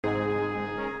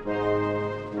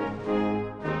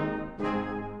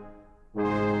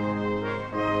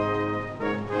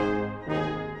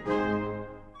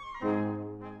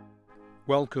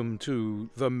Welcome to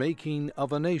The Making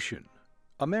of a Nation,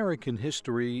 American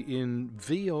History in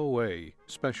VOA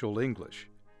Special English.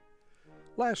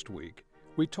 Last week,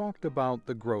 we talked about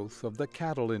the growth of the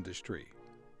cattle industry.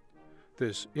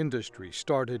 This industry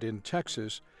started in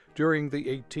Texas during the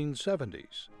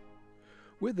 1870s.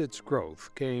 With its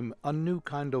growth came a new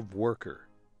kind of worker,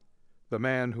 the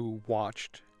man who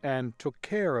watched and took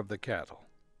care of the cattle.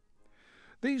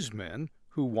 These men,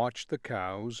 who watched the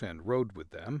cows and rode with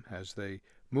them as they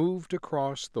moved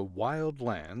across the wild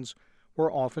lands,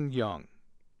 were often young,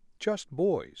 just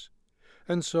boys,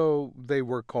 and so they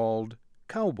were called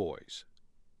cowboys.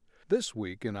 This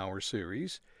week in our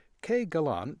series, Kay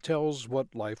Gallant tells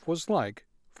what life was like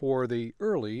for the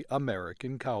early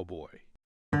American cowboy.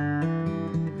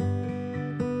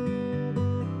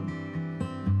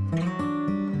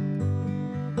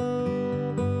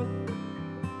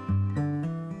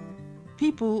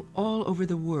 People all over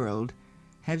the world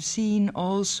have seen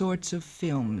all sorts of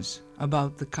films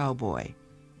about the cowboy,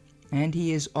 and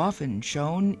he is often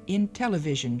shown in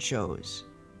television shows.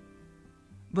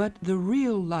 But the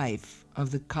real life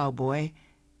of the cowboy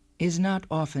is not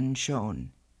often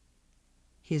shown.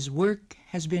 His work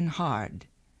has been hard,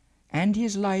 and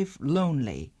his life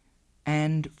lonely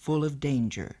and full of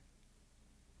danger.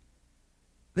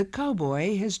 The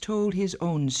cowboy has told his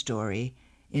own story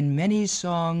in many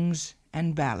songs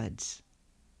and ballads.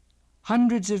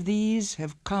 Hundreds of these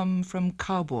have come from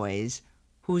cowboys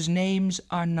whose names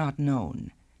are not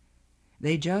known.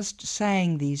 They just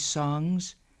sang these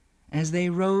songs as they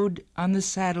rode on the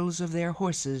saddles of their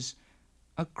horses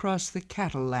across the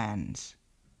cattle lands,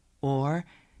 or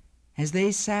as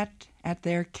they sat at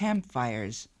their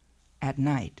campfires at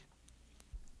night.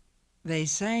 They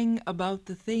sang about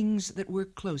the things that were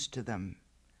close to them,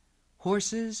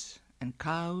 horses and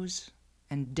cows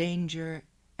and danger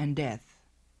and death.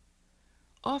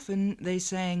 Often they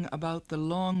sang about the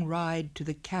long ride to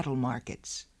the cattle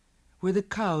markets, where the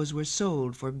cows were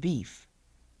sold for beef,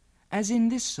 as in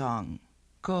this song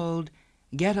called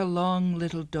Get Along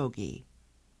Little Doggie.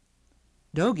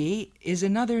 Doggie is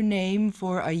another name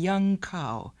for a young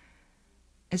cow,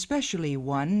 especially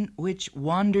one which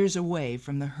wanders away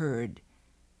from the herd.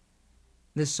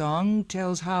 The song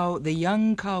tells how the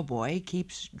young cowboy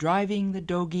keeps driving the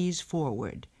dogies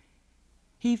forward.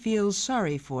 He feels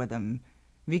sorry for them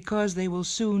because they will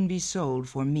soon be sold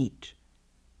for meat.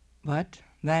 But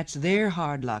that's their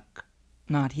hard luck,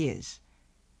 not his,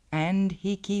 and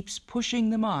he keeps pushing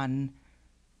them on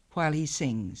while he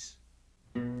sings.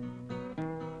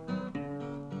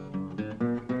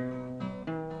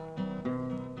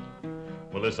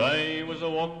 Well, as I was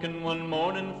a-walking one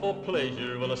morning for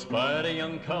pleasure, well, I spied a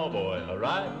young cowboy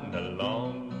a-riding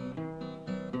along.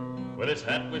 Well, his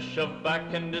hat was shoved back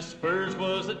and his spurs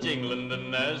was a-jingling,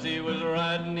 and as he was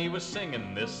riding, he was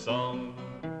singing this song.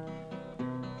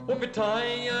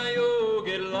 Whoopie-tie-I-O,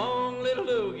 get along, little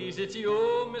dogies, it's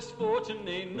your misfortune,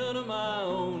 ain't none of my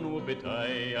own.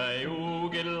 Whoopie-tie-I-O,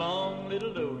 get along,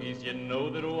 little dogies, you know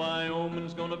that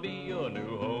Wyoming's gonna be your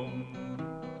new home.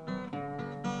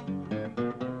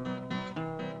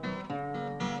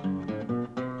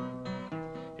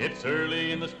 It's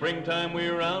early in the springtime, we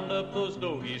round up those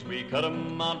dogies. We cut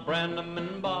 'em out, brand 'em,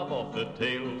 and bob off the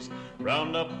tails.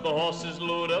 Round up the horses,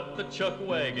 load up the chuck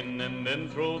wagon, and then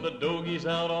throw the dogies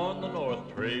out on the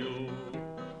North Trail.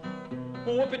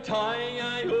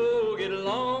 Whoopie-tie-I-O, get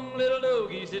along, little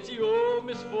dogies, it's your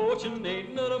misfortune,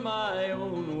 ain't none of my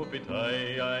own.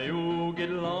 Whoopie-tie-I-O, get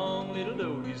along, little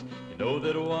dogies, you know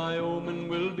that Wyoming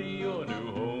will be your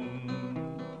new home.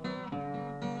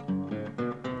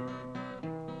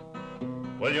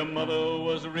 Well, your mother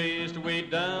was raised way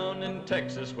down in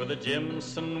Texas where the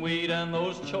Jimson weed and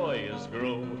those choyas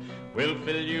grow. We'll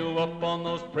fill you up on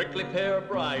those prickly pear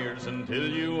briars until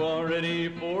you are ready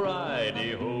for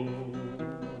Idaho.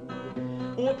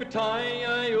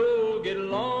 Whoopie-tie-I-O, get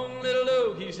along, little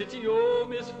dogies, it's your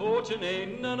misfortune,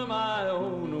 ain't none of my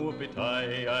own.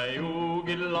 Whoopie-tie-I-O,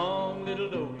 get along, little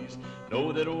dogies,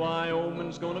 know that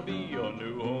Wyoming's gonna be your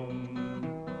new home.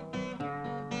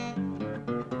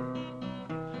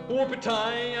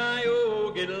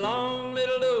 Whoopie-tie-I-O, get along,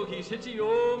 little dogies, it's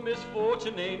your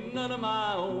misfortune, ain't none of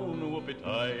my own.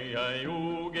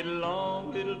 Whoopie-tie-I-O, get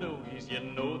along, little dogies, you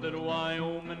know that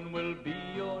Wyoming will be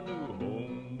your new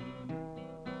home.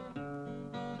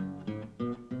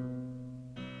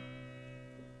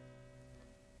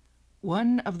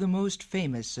 One of the most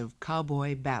famous of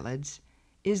cowboy ballads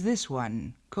is this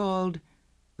one called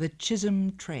The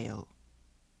Chisholm Trail.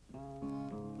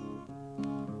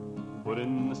 Put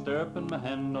in the stirrup and my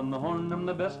hand on the horn, I'm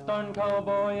the best darn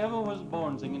cowboy ever was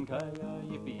born, singing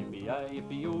ki-yi-yi-yi-yi.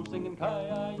 yippee-yi-yippee-yo, singing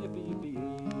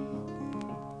ki-yi-yippee-yippee-yay.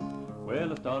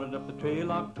 Well, I started up the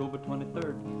trail October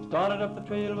 23rd. Started up the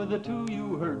trail with the two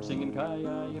you heard, singing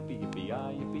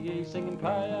ki-yi-yippee-yippee-yi-yippee-yay, singing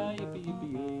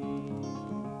ki-yi-yippee-yippee-yay.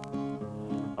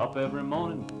 Up every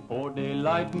morning before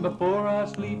daylight, and before I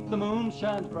sleep the moon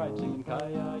shines bright, singing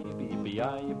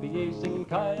ki-yi-yippee-yippee-yi-yippee-yay, singing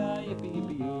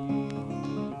ki-yi-yippee-yippee-yay.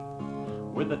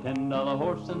 With a $10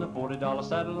 horse and a $40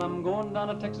 saddle, I'm going down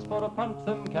to Texas for to punch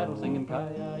them cattle, singing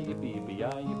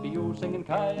ki-yi-yippee-yippee-yi-yippee-yo, singing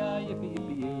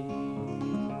ki-yi-yippee-yippee-yay.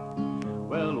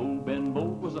 Well, old Ben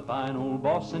Bolt was a fine old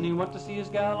boss, and he went to see his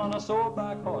gal on a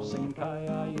sore-back horse, singing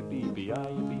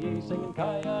ki-yi-yippee-yippee-yi-yippee-yay, singing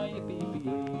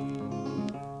ki-yi-yippee-yippee-yay.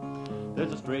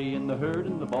 There's a stray in the herd,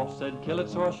 and the boss said kill it,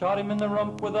 so I shot him in the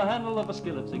rump with the handle of a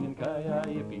skillet, singing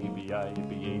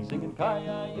ki-yi-yippee-yippee-yi-yippee-yay, singing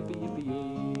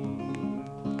ki-yi-yippee-yippee-yay.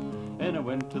 And I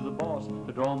went to the boss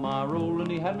to draw my roll,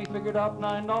 and he had me figured out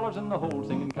 $9 in the hole,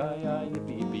 singing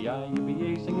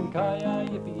ki-yi-yippee-yippee-yi-yippee-yay, singing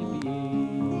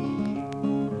ki-yi-yippee-yippee-yay.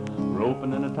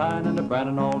 Roping and a tying and a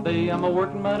branding all day, I'm a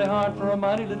working mighty hard for a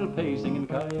mighty little pay, singing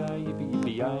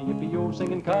ki-yi-yippee-yippee-yi-yippee-yo,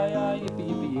 singing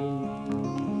ki-yi-yippee-yippee-yay.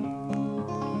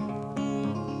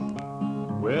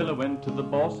 Well, I went to the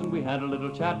boss and we had a little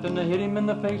chat, and I hit him in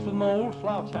the face with my old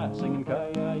slouch hat, singing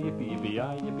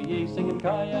ki-yi-yippee-yippee-yi-yippee-yay, singing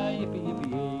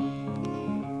ki-yi-yippee-yippee-yay.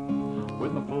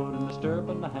 With my foot in the stirrup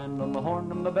and my hand on the horn,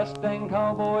 I'm the best dang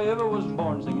cowboy ever was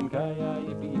born, singing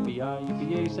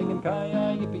ki-yi-yippee-yippee-yi-yippee-yay, singing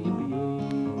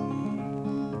ki-yi-yippee-yippee-yay.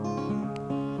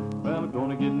 Well, I'm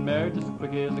gonna get married just as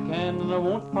quick as I can, and I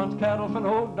won't punch cattle for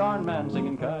no darn man,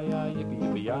 singing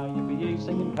ki-yi-yippee-yippee-yi-yippee-yay,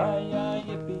 singing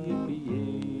ki-yi-yippee-yippee-yay.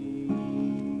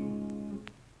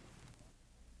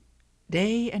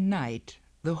 Day and night,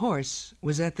 the horse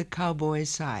was at the cowboy's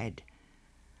side.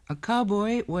 A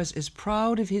cowboy was as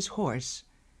proud of his horse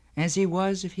as he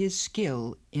was of his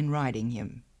skill in riding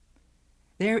him.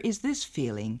 There is this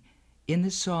feeling in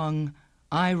the song,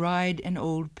 I Ride an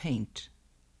Old Paint.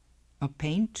 A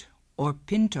paint, or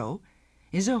pinto,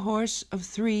 is a horse of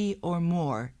 3 or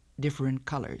more different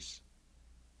colors.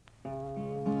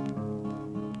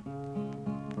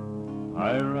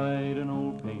 I ride an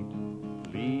old paint,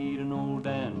 lead an old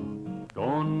Dan,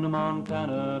 going to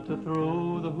Montana to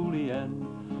throw the Julian.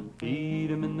 Feed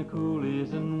 'em in the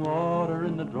coulees and water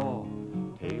in the draw.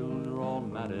 Tails are all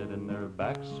matted and their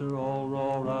backs are all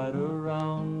raw. Ride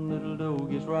around, little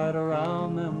dogies, ride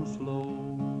around them slow.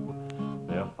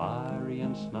 They're fiery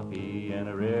and snuffy and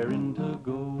are raring to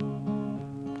go.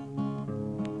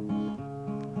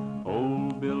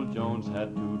 Old Bill Jones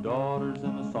had 2 daughters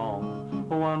in a song.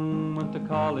 One went to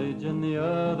college and the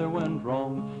other went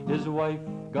wrong. His wife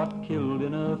got killed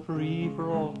in a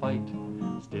free-for-all fight.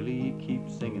 Still he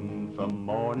keeps singing from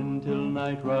morning till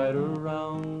night. Ride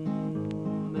around,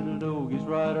 little dogies,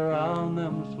 ride around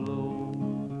them slow.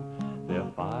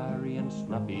 They're fiery and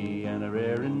snuffy and are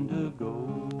raring to go.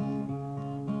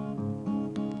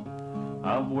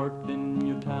 I've worked in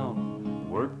your town,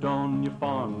 worked on your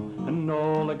farm, and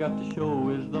all I got to show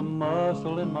is the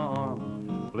muscle in my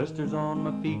arm. Blisters on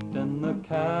my feet and the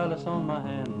callus on my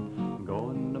hand.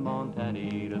 Going to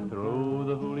Montana to throw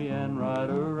the Julian. Ride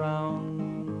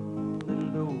around, little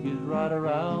dogies, ride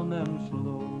around them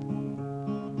slow.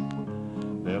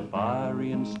 They're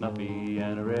fiery and snuffy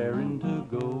and raring to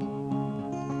go.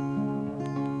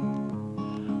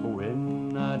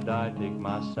 When I die, take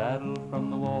my saddle from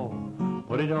the wall,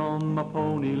 put it on my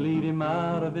pony, lead him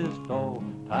out of his stall.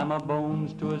 Tie my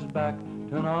bones to his back,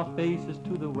 turn our faces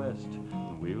to the west.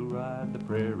 We'll ride the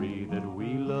prairie that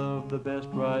we love the best.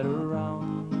 Ride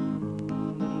around,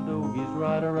 little dogies,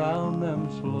 ride around them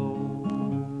slow.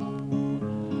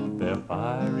 They're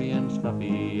fiery and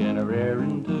snuffy and are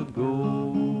raring to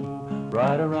go.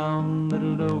 Ride around,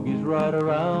 little dogies, ride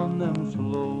around them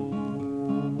slow.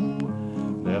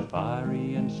 They're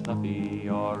fiery and snuffy,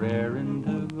 are raring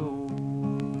to go.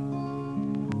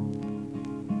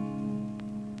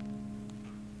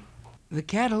 The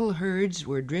cattle herds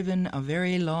were driven a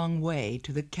very long way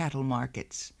to the cattle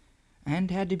markets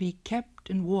and had to be kept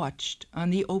and watched on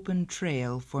the open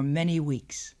trail for many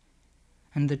weeks.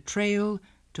 And the trail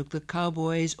took the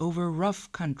cowboys over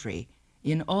rough country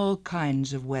in all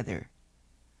kinds of weather.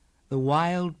 The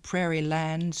wild prairie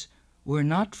lands were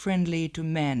not friendly to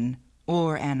men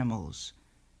or animals.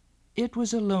 It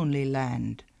was a lonely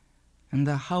land, and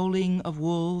the howling of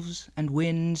wolves and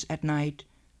winds at night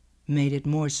made it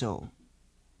more so.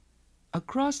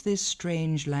 Across this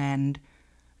strange land,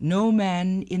 no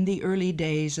man in the early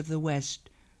days of the West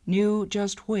knew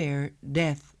just where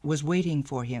death was waiting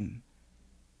for him.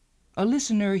 A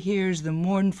listener hears the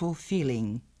mournful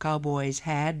feeling cowboys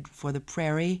had for the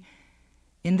prairie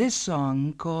in this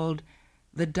song called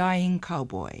the dying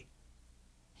cowboy.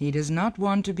 He does not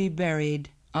want to be buried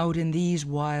out in these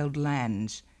wild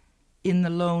lands, in the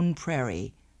lone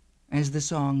prairie, as the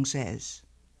song says.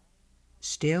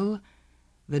 Still,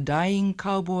 the dying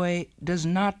cowboy does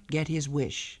not get his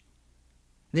wish.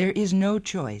 There is no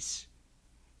choice.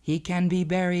 He can be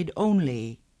buried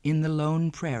only in the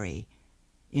lone prairie,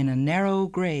 in a narrow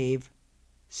grave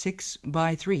 6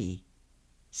 by 3,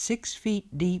 6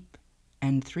 feet deep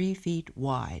and 3 feet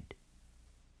wide.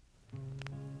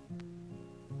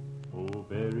 Oh,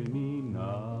 bury me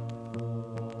not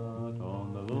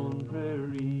on the lone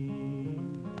prairie.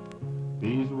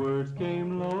 These words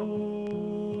came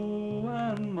low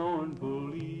and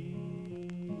mournfully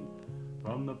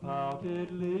from the pouted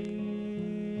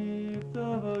lips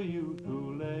of a youth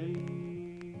who lay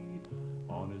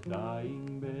on his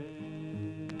dying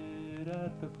bed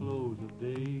at the close of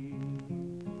day.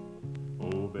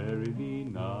 Oh, bury me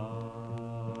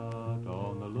not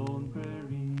on the lone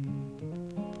prairie,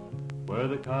 where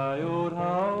the coyote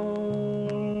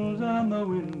howls and the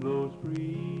wind blows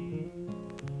free,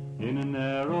 in a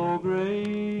narrow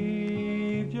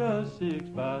grave just 6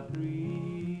 by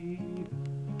 3.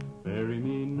 Bury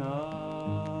me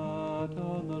not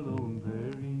on the lone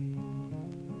prairie.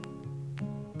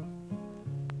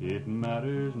 It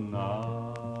matters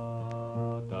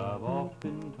not, I've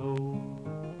often told,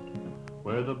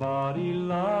 where the body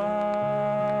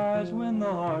lies when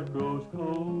the heart grows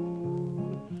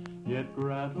cold. Yet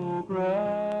grant, oh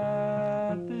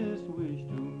grant this wish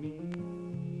to me,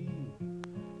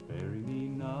 bury me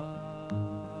not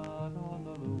on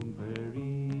the lone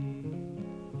prairie.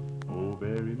 Oh,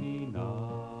 bury me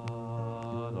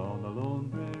not on the lone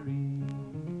prairie,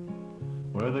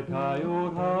 where the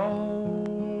coyote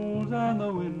howls and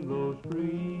the wind blows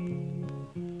free,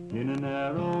 in a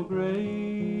narrow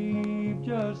grave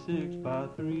just 6 by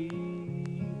 3.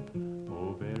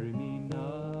 Oh, bury me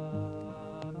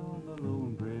not on the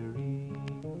lone prairie.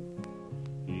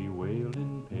 He wailed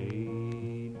in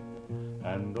pain,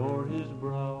 and o'er his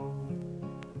brow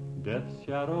death's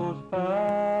shadows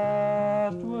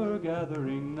fast were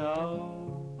gathering now.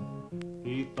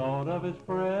 He thought of his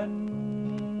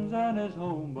friends and his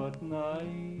home but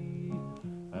night,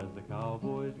 as the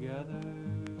cowboys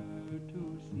gathered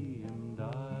to see him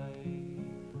die.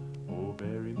 Oh,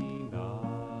 bury me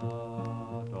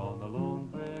not on the lone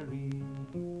prairie.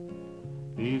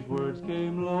 These words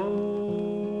came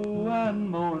low and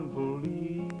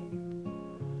mournfully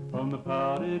from the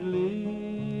pouted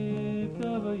lips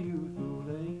of a youth who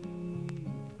lay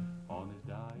on his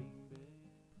dying bed.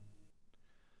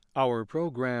 Our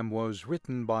program was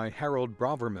written by Harold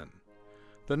Braverman.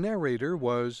 The narrator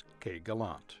was Kay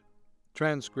Gallant.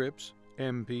 Transcripts,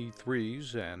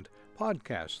 MP3s, and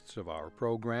podcasts of our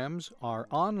programs are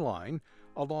online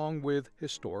along with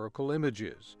historical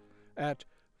images at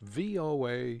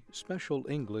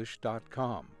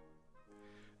voaspecialenglish.com.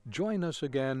 Join us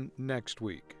again next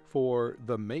week for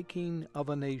The Making of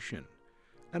a Nation,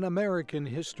 an American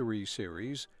history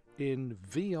series in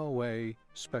VOA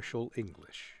Special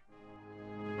English.